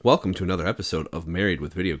Welcome to another episode of Married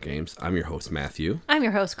with Video Games. I'm your host, Matthew. I'm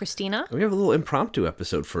your host, Christina. And we have a little impromptu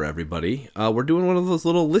episode for everybody. We're doing one of those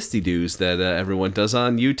little listy-doos that everyone does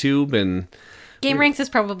on YouTube. And GameRanks has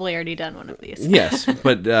probably already done one of these. Yes,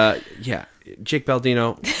 but yeah, Jake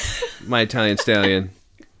Baldino, my Italian stallion,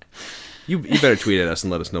 you better tweet at us and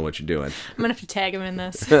let us know what you're doing. I'm going to have to tag him in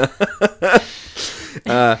this.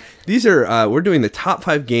 These are, we're doing the top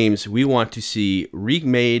 5 games we want to see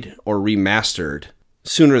remade or remastered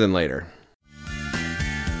sooner than later.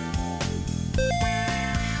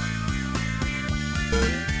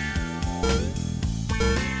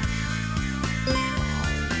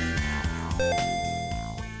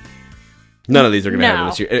 None of these are going to happen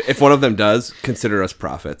this year. If one of them does, consider us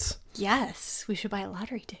prophets. Yes, we should buy a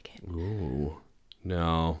lottery ticket. Ooh.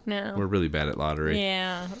 No. We're really bad at lottery.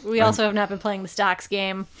 Yeah. We also have not been playing the stocks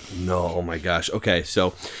game. No, oh my gosh. Okay,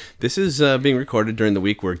 so this is being recorded during the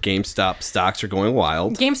week where GameStop stocks are going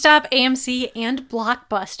wild. GameStop, AMC, and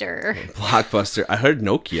Blockbuster. Blockbuster. I heard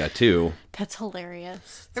Nokia, too. That's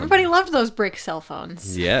hilarious. Everybody loved those brick cell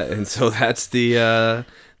phones. Yeah, and so that's the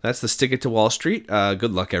stick it to Wall Street.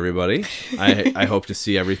 Good luck, everybody. I hope to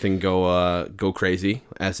see everything go crazy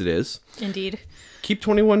as it is. Indeed. Keep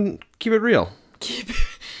it real.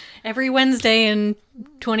 Every Wednesday in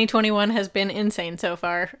 2021 has been insane so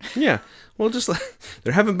far. Yeah. Well,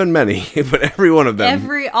 there haven't been many, but every one of them.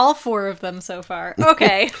 All 4 of them so far.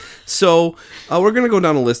 Okay. So we're going to go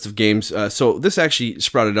down a list of games. So this actually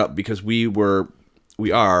sprouted up because we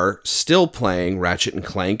are still playing Ratchet and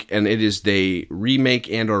Clank, and it is the remake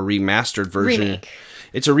and or remastered version.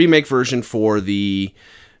 It's a remake version for the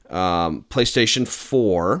PlayStation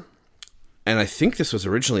 4. And I think this was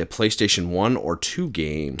originally a PlayStation 1 or 2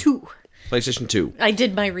 game. 2. PlayStation 2. I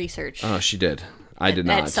did my research. Oh, she did. I did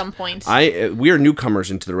not. At some point. We are newcomers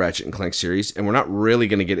into the Ratchet and Clank series, and we're not really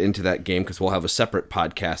going to get into that game because we'll have a separate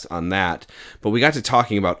podcast on that. But we got to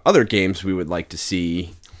talking about other games we would like to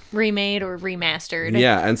see remade or remastered.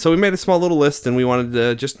 Yeah, and so we made a small little list, and we wanted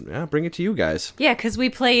to just bring it to you guys. Yeah, because we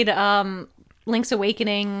played Link's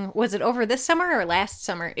Awakening, was it over this summer or last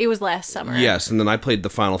summer? It was last summer. Yes, and then I played the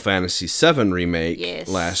Final Fantasy VII remake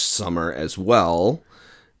last summer as well.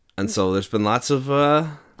 And so there's been lots of...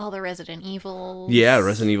 all the Resident Evil. Yeah,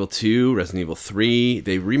 Resident Evil 2, Resident Evil 3.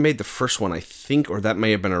 They remade the first one, I think, or that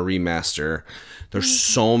may have been a remaster. There's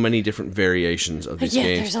so many different variations of these games.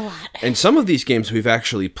 Yeah, there's a lot. And some of these games we've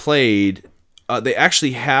actually played... they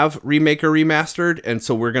actually have remake or remastered, and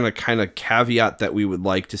so we're going to kind of caveat that we would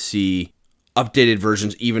like to see updated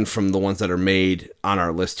versions even from the ones that are made on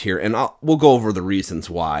our list here, and we'll go over the reasons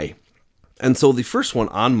why. And so the first one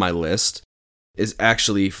on my list is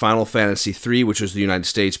actually Final Fantasy III, which was the United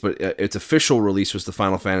States, but its official release was the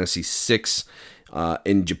Final Fantasy VI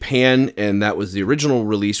in Japan, and that was the original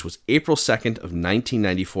release was April 2nd of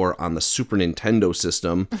 1994 on the Super Nintendo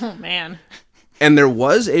system. Oh, man. And there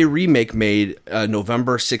was a remake made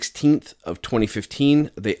November 16th of 2015.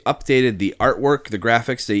 They updated the artwork, the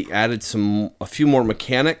graphics. They added a few more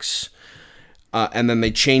mechanics, and then they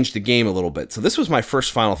changed the game a little bit. So this was my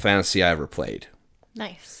first Final Fantasy I ever played.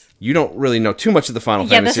 Nice. You don't really know too much of the Final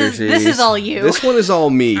Fantasy series. This is all you. This one is all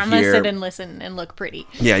me here. I'm going to sit and listen and look pretty.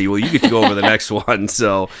 Yeah, you get to go over the next one.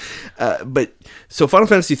 So Final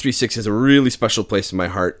Fantasy 3-6 is a really special place in my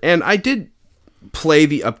heart. And I did play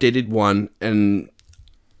the updated one, and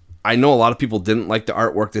I know a lot of people didn't like the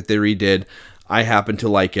artwork that they redid. I happen to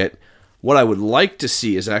like it. What I would like to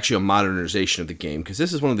see is actually a modernization of the game, because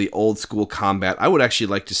this is one of the old school combat. I would actually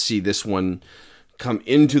like to see this one come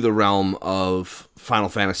into the realm of Final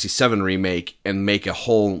Fantasy VII Remake and make a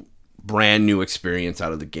whole brand new experience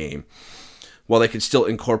out of the game. While they could still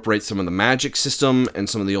incorporate some of the magic system and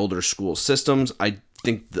some of the older school systems, I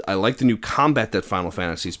like the new combat that Final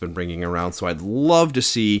Fantasy's been bringing around, so I'd love to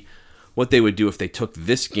see what they would do if they took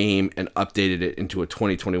this game and updated it into a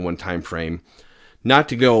 2021 timeframe. Not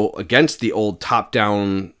to go against the old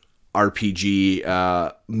top-down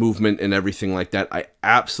RPG movement and everything like that. I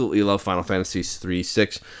absolutely love Final Fantasy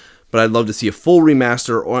 3-6, but I'd love to see a full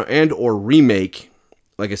remaster or remake,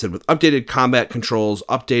 like I said, with updated combat controls,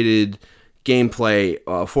 updated gameplay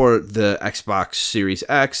for the Xbox Series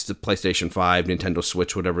X, the PlayStation 5, Nintendo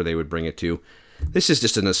Switch, whatever they would bring it to. This is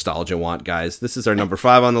just a nostalgia want, guys. This is our number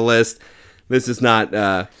 5 on the list. This is not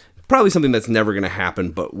probably something that's never going to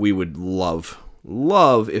happen, but we would love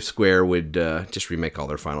if Square would just remake all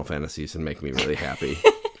their Final Fantasies and make me really happy.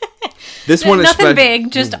 This one is nothing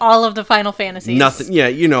big, just all of the Final Fantasies. Nothing,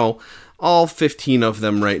 yeah, all 15 of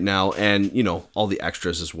them right now, and all the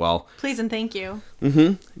extras as well. Please and thank you.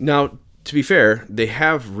 Now, to be fair, they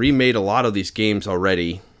have remade a lot of these games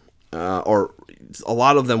already, or a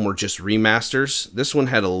lot of them were just remasters. This one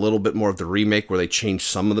had a little bit more of the remake where they changed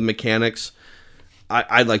some of the mechanics.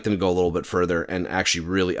 I'd like them to go a little bit further and actually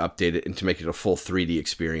really update it and to make it a full 3D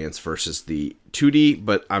experience versus the 2D,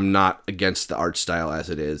 but I'm not against the art style as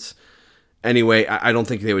it is. Anyway, I don't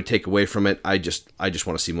think they would take away from it. I just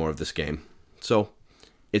want to see more of this game. So,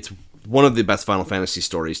 it's one of the best Final Fantasy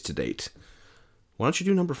stories to date. Why don't you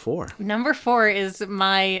do number 4? Number 4 is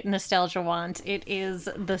my nostalgia want. It is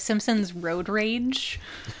The Simpsons Road Rage.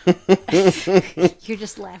 You're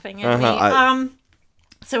just laughing at me.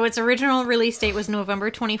 So its original release date was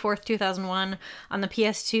November 24th, 2001 on the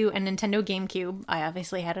PS2 and Nintendo GameCube. I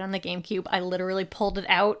obviously had it on the GameCube. I literally pulled it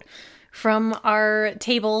out from our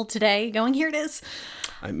table today going, here it is.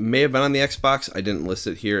 I may have been on the Xbox. I didn't list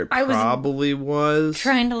it here. It probably was.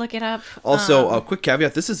 Trying to look it up. Also, a quick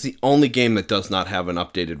caveat. This is the only game that does not have an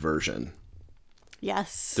updated version.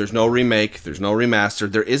 Yes. There's no remake. There's no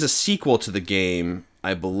remaster. There is a sequel to the game,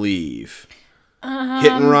 I believe.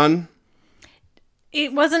 Hit and Run.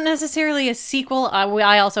 It wasn't necessarily a sequel.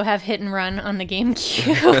 I also have Hit and Run on the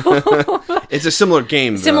GameCube. It's a similar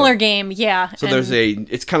game, though. Similar game, yeah. So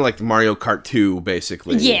it's kind of like Mario Kart 2,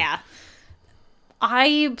 basically. Yeah.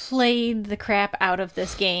 I played the crap out of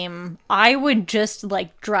this game. I would just,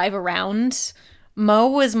 drive around. Mo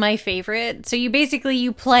was my favorite. So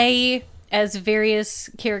you play as various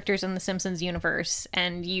characters in the Simpsons universe,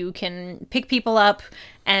 and you can pick people up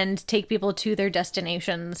and take people to their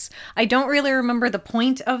destinations. I don't really remember the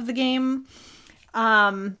point of the game.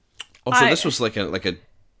 This was like a kind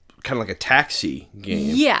of like a taxi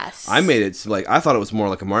game. Yes. I made it I thought it was more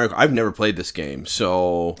like a Mario Kart. I've never played this game,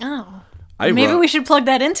 so maybe we should plug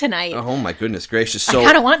that in tonight. Oh my goodness gracious! So I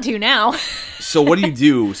kind of want to now. So what do you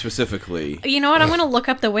do specifically? You know what? I'm going to look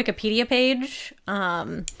up the Wikipedia page.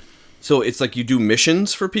 So it's like you do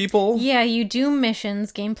missions for people? Yeah, you do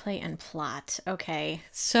missions, gameplay, and plot. Okay.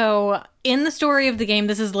 So, in the story of the game,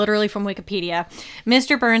 this is literally from Wikipedia,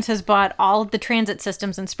 Mr. Burns has bought all of the transit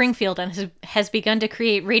systems in Springfield and has begun to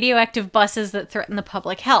create radioactive buses that threaten the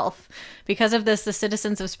public health. Because of this, the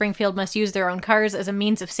citizens of Springfield must use their own cars as a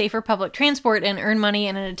means of safer public transport and earn money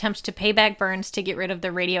in an attempt to pay back Burns to get rid of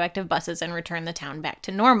the radioactive buses and return the town back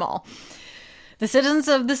to normal. The citizens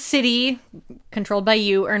of the city, controlled by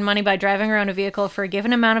you, earn money by driving around a vehicle for a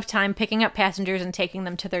given amount of time, picking up passengers, and taking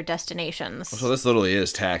them to their destinations. So this literally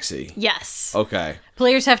is Taxi. Yes. Okay.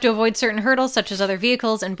 Players have to avoid certain hurdles, such as other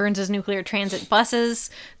vehicles and Burns' nuclear transit buses.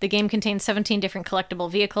 The game contains 17 different collectible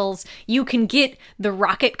vehicles. You can get the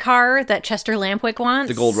rocket car that Chester Lampwick wants.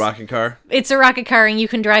 The gold rocket car? It's a rocket car, and you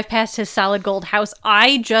can drive past his solid gold house.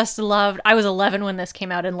 I was 11 when this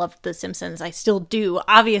came out and loved The Simpsons. I still do,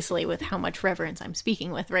 obviously, with how much reverence I'm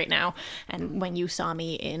speaking with right now. And when you saw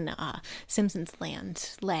me in Simpsons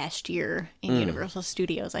Land last year in Universal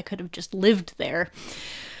Studios, I could have just lived there.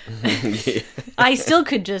 Yeah. I still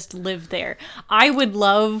could just live there. I would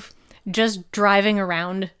love just driving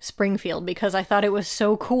around Springfield because I thought it was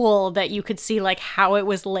so cool that you could see how it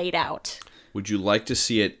was laid out. Would you like to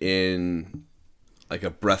see it in like a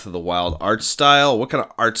Breath of the Wild art style? What kind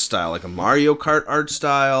of art style? Like a Mario Kart art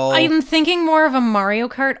style? I'm thinking more of a Mario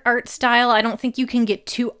Kart art style. I don't think you can get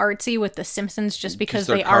too artsy with The Simpsons just because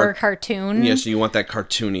they are a cartoon. Yeah, so you want that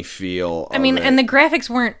cartoony feel. I mean, and the graphics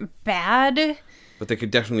weren't bad. But they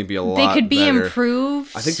could definitely be a lot better. They could be better.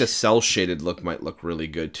 Improved. I think the cel-shaded look might look really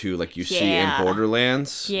good, too, like you see in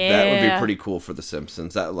Borderlands. Yeah. That would be pretty cool for The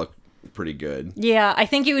Simpsons. That would look pretty good. Yeah, I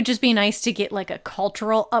think it would just be nice to get, a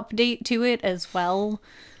cultural update to it as well.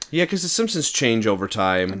 Yeah, because The Simpsons change over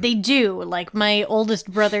time. They do. My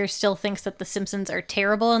oldest brother still thinks that The Simpsons are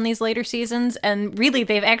terrible in these later seasons, and really,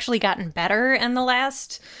 they've actually gotten better in the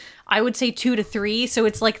last, I would say, 2 to 3, so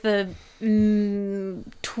it's the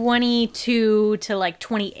 22 to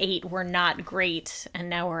 28 were not great,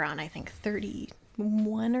 and now we're on I think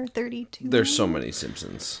 31 or 32. There's so many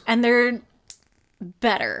Simpsons, and they're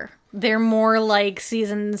better. They're more like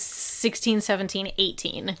seasons 16, 17,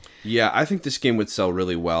 18. Yeah, I think this game would sell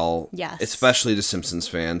really well. Yes, especially to Simpsons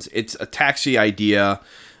fans. It's a taxi idea.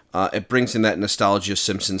 It brings in that nostalgia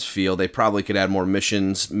Simpsons feel. They probably could add more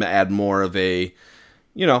missions, add more of a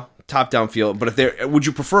top-down feel. But would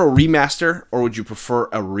you prefer a remaster or would you prefer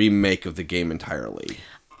a remake of the game entirely?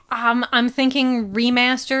 I'm thinking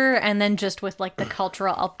remaster, and then just with the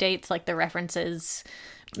cultural updates, the references.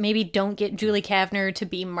 Maybe don't get Julie Kavner to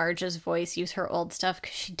be Marge's voice. Use her old stuff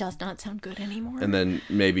because she does not sound good anymore. And then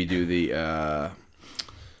maybe do the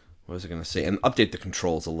what was I going to say? And update the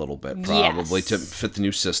controls a little bit, probably to fit the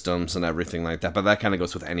new systems and everything like that. But that kind of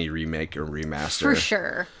goes with any remake or remaster for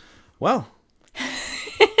sure. Well.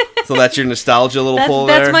 So that's your nostalgia little pull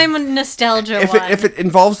there? That's my nostalgia one. If it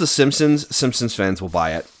involves The Simpsons, Simpsons fans will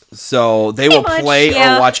buy it. So they will play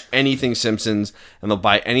or watch anything Simpsons, and they'll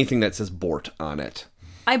buy anything that says Bort on it.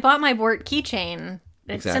 I bought my Bort keychain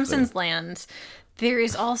at Exactly. Simpsons Land. There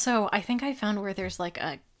is also, I think I found where there's like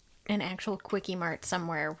an actual Quickie Mart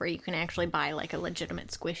somewhere where you can actually buy like a legitimate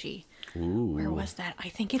squishy. Ooh. Where was that? I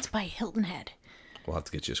think it's by Hilton Head. We'll have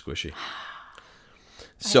to get you a squishy.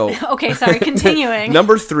 So okay, sorry, continuing.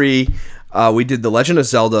 Number 3, we did The Legend of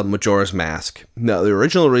Zelda Majora's Mask. Now, the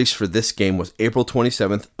original release for this game was April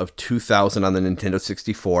 27th of 2000 on the Nintendo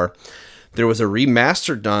 64. There was a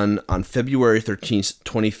remaster done on February 13th,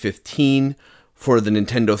 2015 for the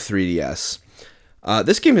Nintendo 3DS.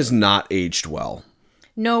 This game has not aged well.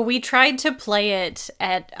 No, we tried to play it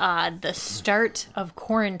at the start of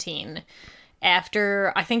quarantine.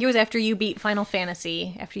 I think it was after you beat Final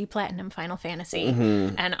Fantasy, after you platinum Final Fantasy.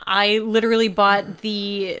 Mm-hmm. And I literally bought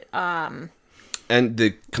the... and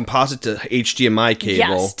the composite to HDMI cable.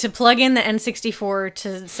 Yes, to plug in the N64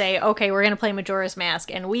 to say, okay, we're going to play Majora's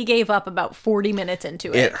Mask. And we gave up about 40 minutes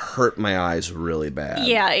into it. It hurt my eyes really bad.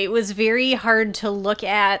 Yeah, it was very hard to look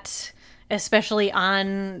at, especially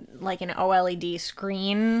on like an OLED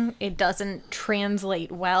screen. It doesn't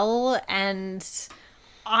translate well, and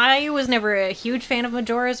I was never a huge fan of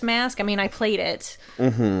Majora's Mask. I mean, I played it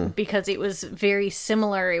because it was very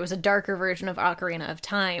similar. It was a darker version of Ocarina of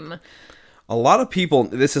Time. A lot of people,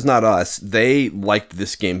 this is not us, they liked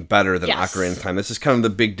this game better than Ocarina of Time. This is kind of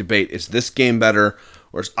the big debate. Is this game better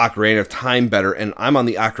or is Ocarina of Time better? And I'm on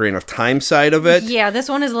the Ocarina of Time side of it. Yeah, this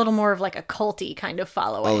one is a little more of like a culty kind of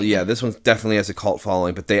following. Oh yeah, this one definitely has a cult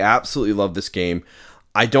following, but they absolutely love this game.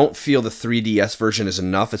 I don't feel the 3DS version is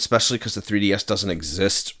enough, especially because the 3DS doesn't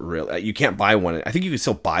exist really. You can't buy one. I think you can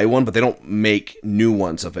still buy one, but they don't make new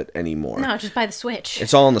ones of it anymore. No, just buy the Switch.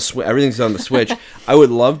 It's all on the Switch. Everything's on the Switch. I would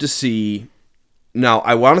love to see... Now,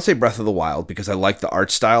 I want to say Breath of the Wild because I like the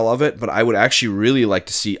art style of it, but I would actually really like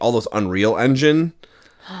to see all those Unreal Engine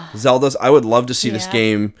Zeldas. I would love to see this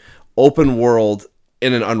game open world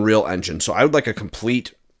in an Unreal Engine. So I would like a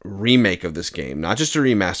complete remake of this game, not just a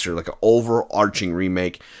remaster, like an overarching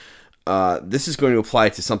remake. This is going to apply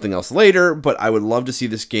to something else later, but I would love to see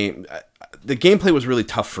this game. The gameplay was really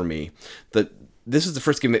tough for me. This is the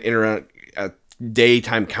first game that entered a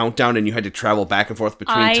daytime countdown, and you had to travel back and forth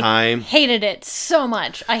between time. I hated it so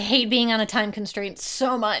much. I hate being on a time constraint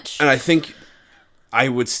so much. And I think I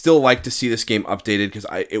would still like to see this game updated because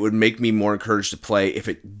it would make me more encouraged to play if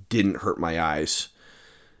it didn't hurt my eyes.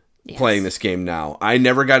 Yes. Playing this game now. I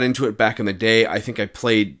never got into it back in the day. I think I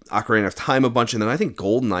played Ocarina of Time a bunch, and then I think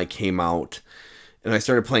GoldenEye came out, and I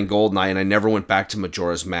started playing GoldenEye, and I never went back to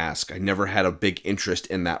Majora's Mask. I never had a big interest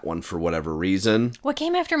in that one for whatever reason. What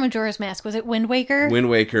came after Majora's Mask? Was it Wind Waker?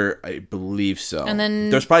 Wind Waker, I believe so. And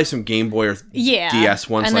then... There's probably some Game Boy or DS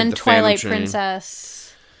ones, and like then the Twilight Phantom Train.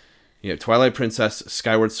 Princess. Yeah, Twilight Princess,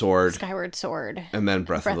 Skyward Sword. Skyward Sword. And then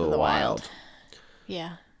Breath of the Wild.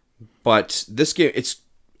 Yeah. But this game,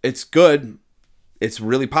 it's good. It's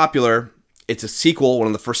really popular. It's a sequel, one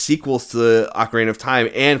of the first sequels to Ocarina of Time,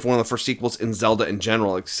 and one of the first sequels in Zelda in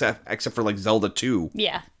general, except for like Zelda 2.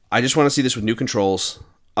 Yeah. I just want to see this with new controls,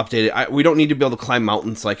 updated. We don't need to be able to climb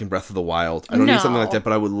mountains like in Breath of the Wild. I don't need something like that,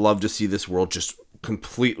 but I would love to see this world just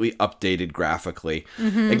completely updated graphically.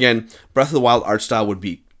 Mm-hmm. Again, Breath of the Wild art style would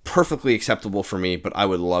be perfectly acceptable for me, but I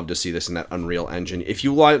would love to see this in that Unreal Engine. If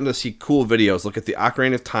you want to see cool videos, look at the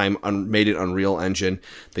Ocarina of Time made in Unreal Engine.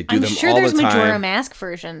 They do them all the time. I'm sure there's Majora Mask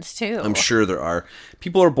versions too. I'm sure there are.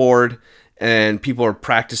 People are bored, and people are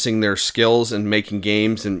practicing their skills and making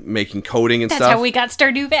games and making coding and stuff. That's how we got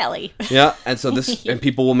Stardew Valley. Yeah, and so and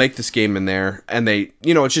people will make this game in there, and they,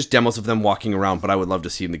 it's just demos of them walking around, but I would love to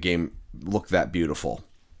see the game look that beautiful.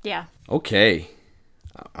 Yeah. Okay.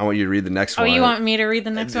 I want you to read the next one. Oh, you want me to read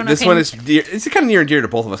the next one? This one is it's kind of near and dear to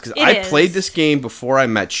both of us because I played this game before I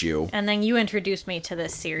met you, and then you introduced me to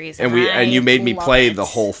this series, and you made me play the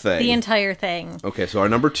whole thing, the entire thing. Okay, so our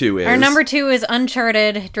number two is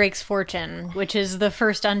Uncharted: Drake's Fortune, which is the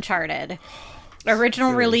first Uncharted.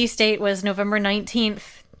 Original release date was November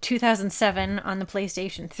 19th, 2007 on the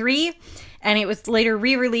PlayStation 3, and it was later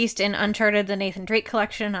re-released in Uncharted: The Nathan Drake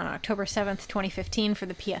Collection on October 7th, 2015 for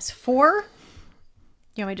the PS4.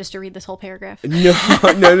 You want me just to read this whole paragraph?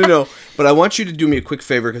 No. But I want you to do me a quick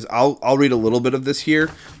favor because I'll read a little bit of this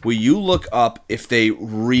here. Will you look up if they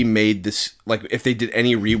remade this, like if they did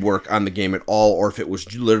any rework on the game at all, or if it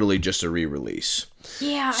was literally just a re-release?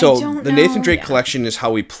 Yeah, so I don't know. The Nathan Drake Collection is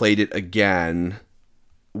how we played it again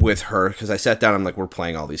with her because I sat down and I'm like, we're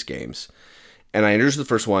playing all these games. And I introduced the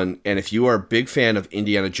first one, and if you are a big fan of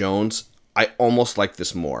Indiana Jones, I almost like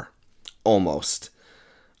this more. Almost.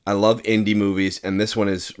 I love indie movies, and this one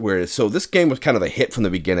is where it is. So this game was kind of a hit from the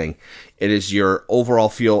beginning. It is your overall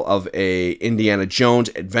feel of a Indiana Jones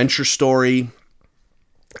adventure story,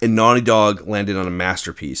 and Naughty Dog landed on a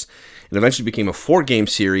masterpiece. It eventually became a 4-game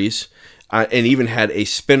series, and even had a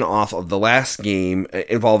spin-off of the last game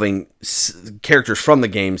involving characters from the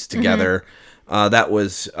games together. That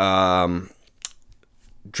was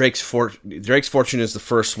Drake's Fortune is the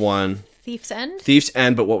first one. Thief's End? Thief's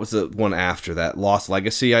End, but what was the one after that? Lost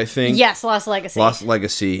Legacy, I think? Yes, Lost Legacy. Lost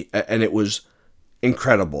Legacy, and it was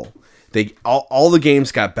incredible. They all the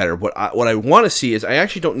games got better. What I want to see is I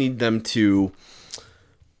actually don't need them to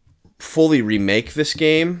fully remake this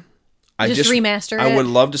game. Just remaster it? I would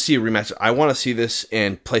love to see a remaster. I want to see this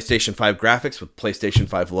in PlayStation 5 graphics with PlayStation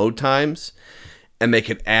 5 load times, and they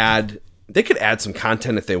could add some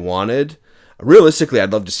content if they wanted. Realistically,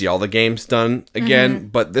 I'd love to see all the games done again,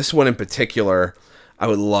 but this one in particular, I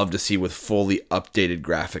would love to see with fully updated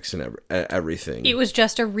graphics and everything. It was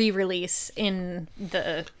just a re-release in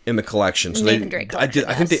the collection. So Nathan Drake collection.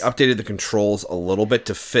 I think they updated the controls a little bit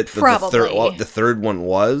to fit Probably. the third one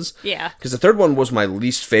was. Yeah. Because the third one was my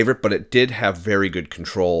least favorite, but it did have very good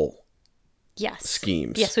control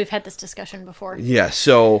schemes. Yes, we've had this discussion before. Yeah,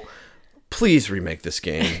 so please remake this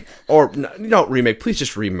game. Or, don't remake, please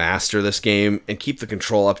just remaster this game and keep the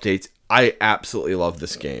control updates. I absolutely love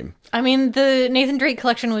this game. I mean, the Nathan Drake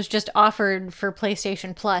collection was just offered for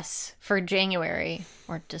PlayStation Plus for January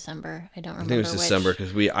or December. I don't remember. I think it was December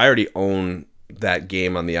because I already own that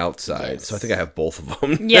game on the outside. Yes. So I think I have both of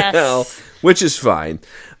them Yes. now, which is fine.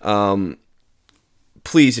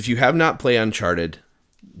 Please, if you have not played Uncharted,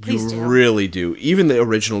 Please do. Really do. Even the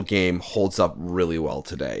original game holds up really well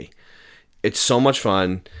today. It's so much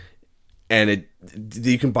fun, and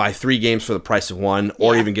you can buy 3 games for the price of 1,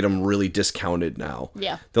 or even get them really discounted now.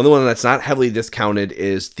 Yeah. The only one that's not heavily discounted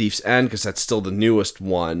is Thief's End, because that's still the newest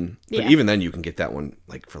one. But even then, you can get that one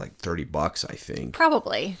for $30, I think.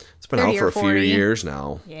 Probably. It's been out for a few years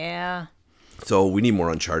now. Yeah. So we need more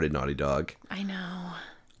Uncharted, Naughty Dog. I know.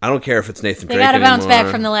 I don't care if it's Nathan They Drake gotta bounce anymore.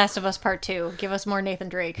 back from The Last of Us Part 2. Give us more Nathan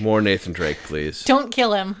Drake. More Nathan Drake, please. Don't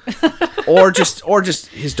kill him. or just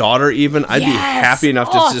his daughter. Even I'd be happy enough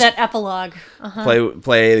to just that epilogue.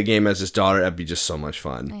 play the game as his daughter. That'd be just so much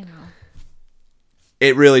fun. I know.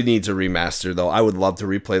 It really needs a remaster, though. I would love to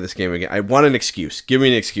replay this game again. I want an excuse. Give me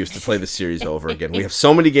an excuse to play the series over again. We have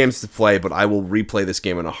so many games to play, but I will replay this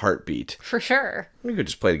game in a heartbeat. For sure. We could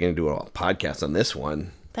just play it again and do a podcast on this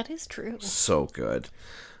one. That is true. So good.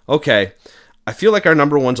 Okay. I feel like our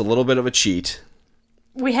number one's a little bit of a cheat.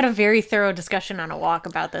 We had a very thorough discussion on a walk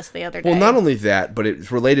about this the other day. Well, not only that, but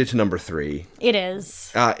it's related to number 3. It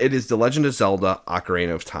is. It is The Legend of Zelda: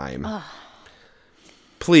 Ocarina of Time.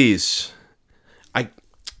 Please.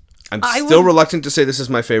 I'm still reluctant to say this is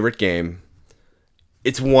my favorite game.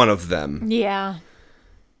 It's one of them. Yeah.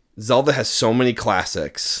 Zelda has so many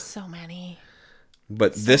classics. So many.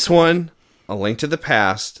 But this one, A Link to the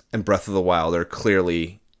Past, and Breath of the Wild are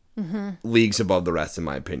clearly leagues above the rest, in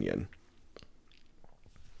my opinion.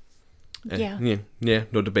 Yeah. Yeah,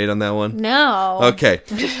 no debate on that one? No. Okay.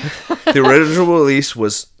 The original release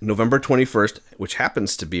was November 21st, which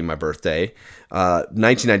happens to be my birthday.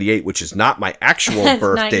 1998, which is not my actual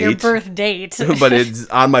birth Not date. your birth date. But it's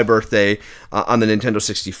on my birthday on the Nintendo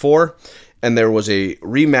 64. And there was a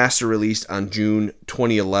remaster released on June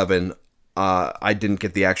 2011. I didn't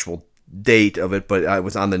get the actual date of it, but it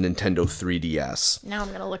was on the Nintendo 3DS. Now I'm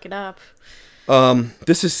going to look it up.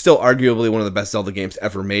 This is still arguably one of the best Zelda games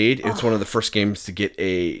ever made. It's one of the first games to get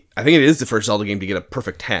I think it is the first Zelda game to get a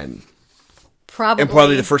perfect 10. Probably. And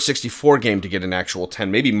probably the first 64 game to get an actual 10.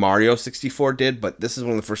 Maybe Mario 64 did, but this is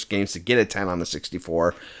one of the first games to get a 10 on the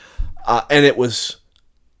 64. And it was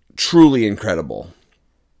truly incredible.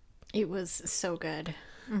 It was so good.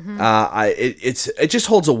 It just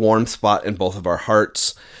holds a warm spot in both of our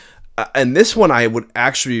hearts. And this one, I would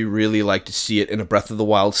actually really like to see it in a Breath of the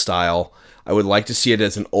Wild style. I would like to see it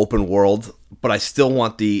as an open world, but I still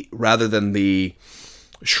want rather than the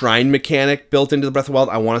shrine mechanic built into the Breath of the Wild,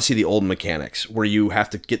 I want to see the old mechanics where you have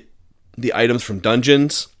to get the items from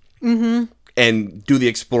dungeons and do the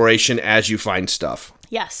exploration as you find stuff.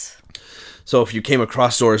 Yes. So if you came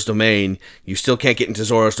across Zora's Domain, you still can't get into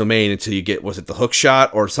Zora's Domain until you get, was it the hook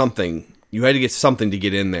shot or something? You had to get something to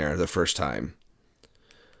get in there the first time.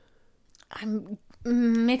 I'm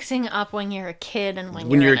mixing up when you're a kid and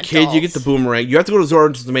when you're a kid, you get the boomerang. You have to go to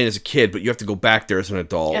Zora's Domain as a kid, but you have to go back there as an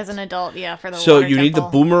adult. As an adult, yeah, for the So water you need the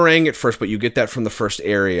temple. boomerang at first, but you get that from the first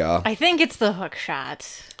area. I think it's the hook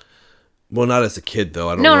shot. Well, not as a kid, though.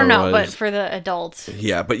 I don't No, know. but for the adults.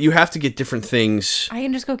 Yeah, but you have to get different things. I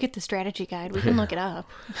can just go get the strategy guide. We can look it up.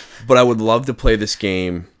 But I would love to play this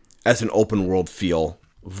game as an open world feel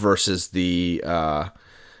versus the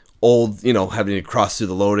old, having to cross through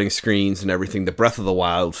the loading screens and everything. The Breath of the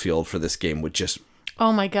Wild feel for this game would just...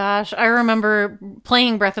 Oh my gosh. I remember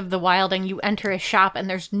playing Breath of the Wild and you enter a shop and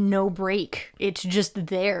there's no break. It's just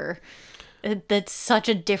there. That's such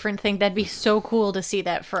a different thing. That'd be so cool to see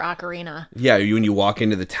that for Ocarina. Yeah, when you walk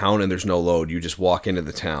into the town and there's no load, you just walk into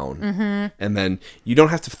the town. Mm-hmm. And then you don't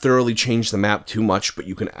have to thoroughly change the map too much, but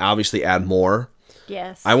you can obviously add more.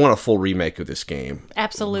 Yes. I want a full remake of this game.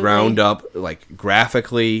 Absolutely. Ground up, like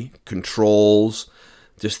graphically, controls,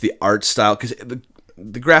 just the art style. Because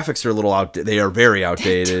the graphics are a little outdated. They are very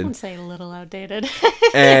outdated. Don't say a little outdated.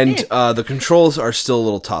 And the controls are still a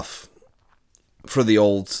little tough for the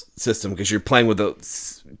old system because you're playing with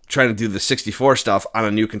trying to do the 64 stuff on a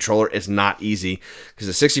new controller is not easy because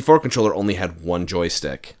the 64 controller only had one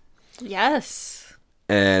joystick. Yes.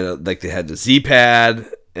 And like they had the Z pad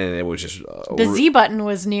and it was just the Z button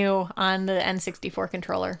was new on the N64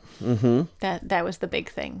 controller. Mm-hmm. That was the big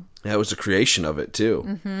thing. That was the creation of it too.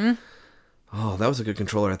 Mm-hmm. Oh, that was a good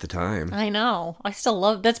controller at the time. I know. I still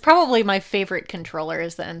love... That's probably my favorite controller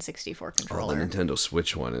is the N64 controller. Oh, the Nintendo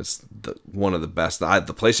Switch one is one of the best. The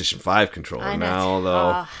PlayStation 5 controller now,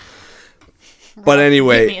 though. But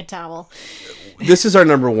anyway... Give me a towel. This is our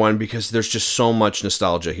number one because there's just so much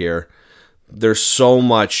nostalgia here. There's so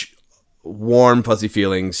much warm, fuzzy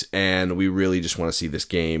feelings, and we really just want to see this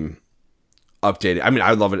game updated. I mean,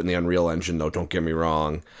 I love it in the Unreal Engine, though. Don't get me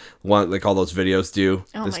wrong. Like all those videos do.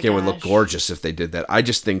 Oh this my game would look gorgeous if they did that. I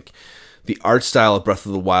just think the art style of Breath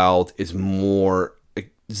of the Wild is more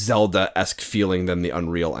Zelda-esque feeling than the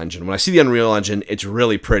Unreal Engine. When I see the Unreal Engine, it's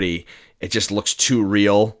really pretty. It just looks too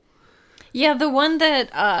real. Yeah, the one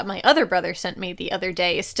that my other brother sent me the other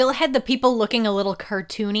day still had the people looking a little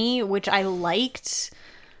cartoony, which I liked.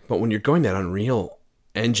 But when you're going that Unreal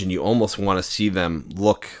Engine, you almost want to see them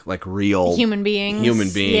look like real human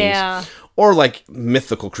beings. Yeah. Or like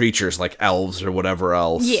mythical creatures like elves or whatever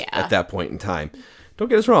else at that point in time. Don't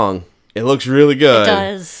get us wrong. It looks really good. It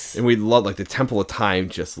does. And we love, like, the Temple of Time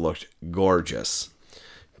just looked gorgeous.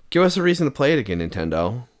 Give us a reason to play it again,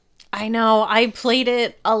 Nintendo. I know. I played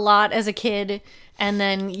it a lot as a kid, and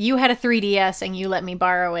then you had a 3DS and you let me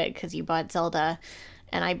borrow it because you bought Zelda,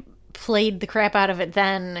 and I played the crap out of it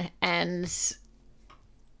then, and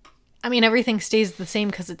I mean, everything stays the same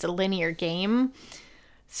because it's a linear game.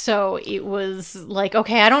 So it was like,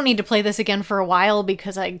 okay, I don't need to play this again for a while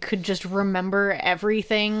because I could just remember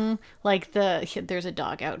everything. Like there's a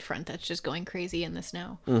dog out front that's just going crazy in the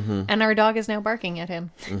snow. Mm-hmm. And our dog is now barking at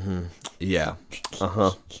him. Mm-hmm. Yeah.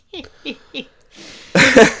 Uh-huh.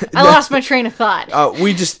 I lost my train of thought.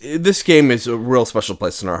 This game is a real special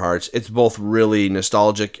place in our hearts. It's both really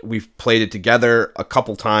nostalgic. We've played it together a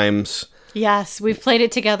couple times. Yes, we've played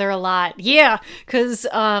it together a lot. Yeah, because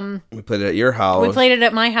we played it at your house. We played it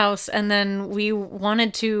at my house, and then we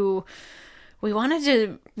wanted to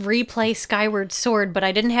replay Skyward Sword, but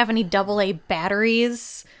I didn't have any AA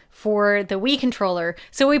batteries for the Wii controller,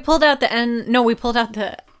 so we pulled out the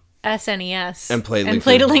SNES and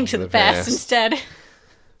played A Link to the Past instead.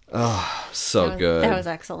 Oh, so good. That was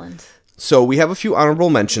excellent. So we have a few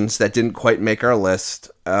honorable mentions that didn't quite make our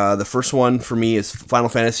list. The first one for me is Final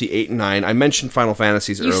Fantasy 8 and 9. I mentioned Final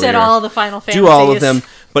Fantasies earlier. You said all the Final Fantasies. Do all of them,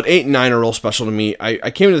 but 8 and 9 are real special to me.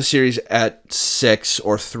 I came to the series at 6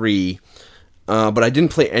 or 3, but I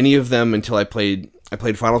didn't play any of them until I played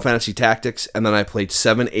Final Fantasy Tactics, and then I played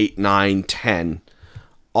 7, 8, 9, 10,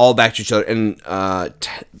 all back to each other. And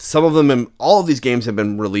some of them, all of these games have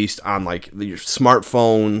been released on like your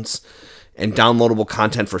smartphones and downloadable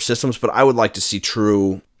content for systems, but I would like to see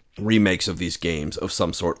true remakes of these games of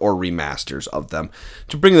some sort or remasters of them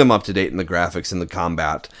to bring them up to date in the graphics and the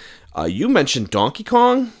combat. You mentioned Donkey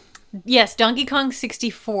Kong? Yes, Donkey Kong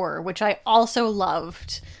 64, which I also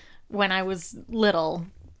loved when I was little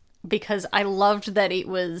because I loved that it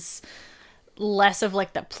was less of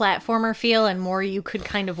like the platformer feel and more you could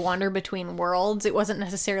kind of wander between worlds. It wasn't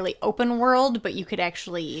necessarily open world, but you could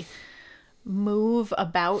actually move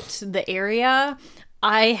about the area.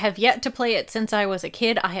 I have yet to play it since I was a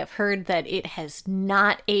kid. I have heard that it has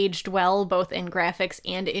not aged well, both in graphics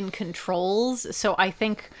and in controls. So I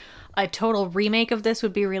think a total remake of this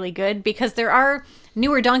would be really good because there are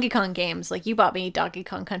newer Donkey Kong games. Like you bought me Donkey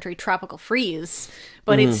Kong Country Tropical Freeze,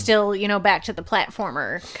 but it's still, back to the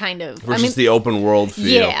platformer kind of. Versus the open world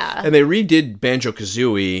feel. Yeah. And they redid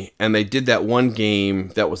Banjo-Kazooie, and they did that one game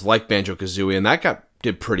that was like Banjo-Kazooie, and that got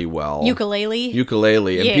did pretty well.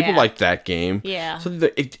 Ukulele. And Yeah. people liked that game. Yeah. So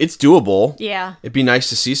it's doable. Yeah. It'd be nice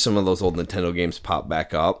to see some of those old Nintendo games pop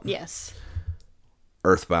back up. Yes.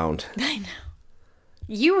 Earthbound. I know.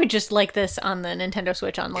 You would just like this on the Nintendo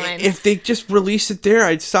Switch Online. If they just released it there,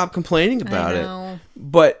 I'd stop complaining about I know. it.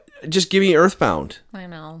 But just give me Earthbound. I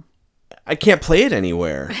know. I can't play it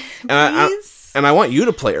anywhere. Please? And I want you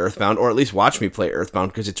to play Earthbound, or at least watch me play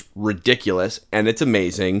Earthbound, because it's ridiculous, and it's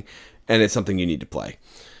amazing, and it's something you need to play.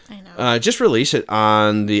 I know. Just release it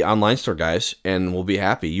on the online store, guys, and we'll be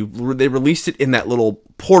happy. They released it in that little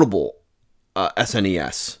portable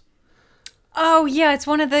SNES. Oh, yeah, it's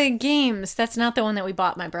one of the games. That's not the one that we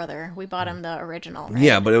bought my brother. We bought him the original, right?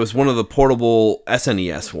 Yeah, but it was one of the portable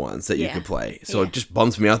SNES ones that you Yeah. could play. So Yeah. it just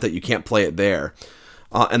bums me out that you can't play it there.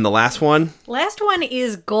 And the last one? Last one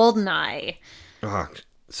is GoldenEye.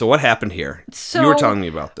 So what happened here? So you were telling me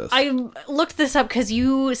about this. I looked this up because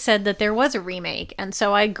you said that there was a remake, and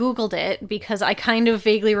so I Googled it because I kind of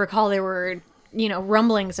vaguely recall there were,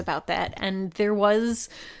 rumblings about that, and there was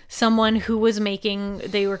someone who was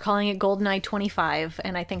they were calling it GoldenEye 25,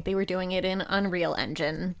 and I think they were doing it in Unreal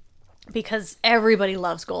Engine because everybody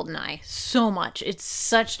loves GoldenEye so much.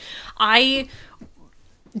 I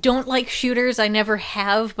don't like shooters, I never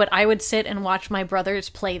have, but I would sit and watch my brothers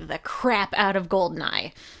play the crap out of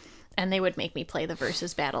GoldenEye, and they would make me play the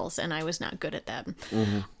versus battles, and I was not good at that.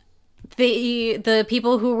 Mm-hmm. The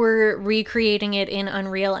people who were recreating it in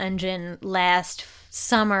Unreal Engine last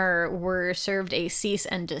summer were served a cease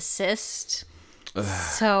and desist,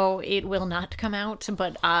 so it will not come out,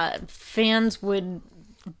 but fans would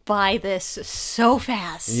buy this so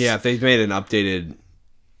fast. Yeah, if they made an updated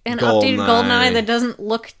updated GoldenEye that doesn't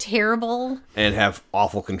look terrible and have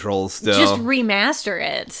awful controls still. Just remaster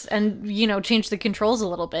it and change the controls a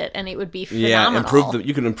little bit, and it would be phenomenal. Yeah,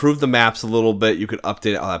 you can improve the maps a little bit. You could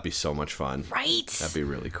update it. Oh, that'd be so much fun. Right. That'd be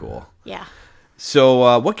really cool. Yeah.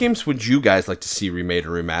 So, what games would you guys like to see remade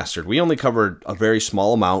or remastered? We only covered a very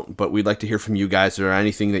small amount, but we'd like to hear from you guys. Is there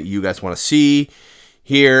anything that you guys want to see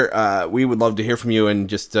here? We would love to hear from you, and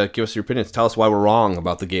just give us your opinions. Tell us why we're wrong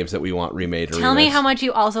about the games that we want remade or Tell me how much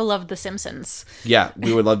you also love The Simpsons. Yeah,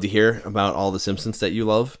 we would love to hear about all the Simpsons that you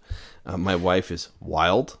love. My wife is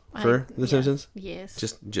wild for The Simpsons. Yes.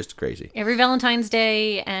 Just crazy. Every Valentine's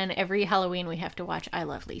Day and every Halloween we have to watch I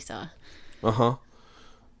Love Lisa. Uh-huh.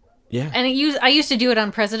 Yeah. And I used to do it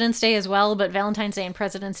on President's Day as well, but Valentine's Day and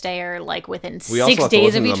President's Day are like within we 6 also have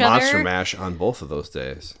days to of listen each to the other. Monster Mash on both of those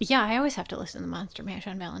days. Yeah, I always have to listen to the Monster Mash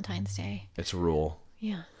on Valentine's Day. It's a rule.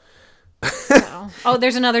 Yeah. So.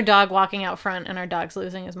 There's another dog walking out front, and our dog's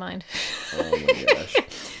losing his mind. Oh my gosh.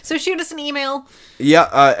 So shoot us an email.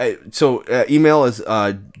 Yeah, email is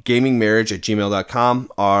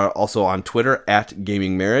gamingmarriage@gmail.com, also on Twitter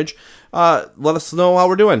 @gamingmarriage. Let us know how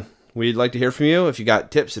we're doing. We'd like to hear from you. If you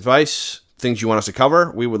got tips, advice, things you want us to cover,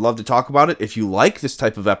 we would love to talk about it. If you like this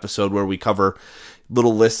type of episode where we cover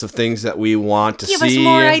little lists of things that we want to see. Give us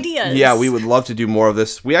more ideas. Yeah, we would love to do more of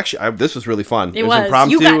this. This was really fun. It was.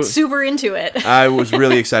 Impromptu. You got super into it. I was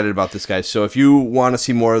really excited about this, guys. So if you want to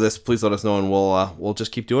see more of this, please let us know, and we'll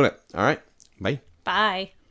just keep doing it. All right. Bye. Bye.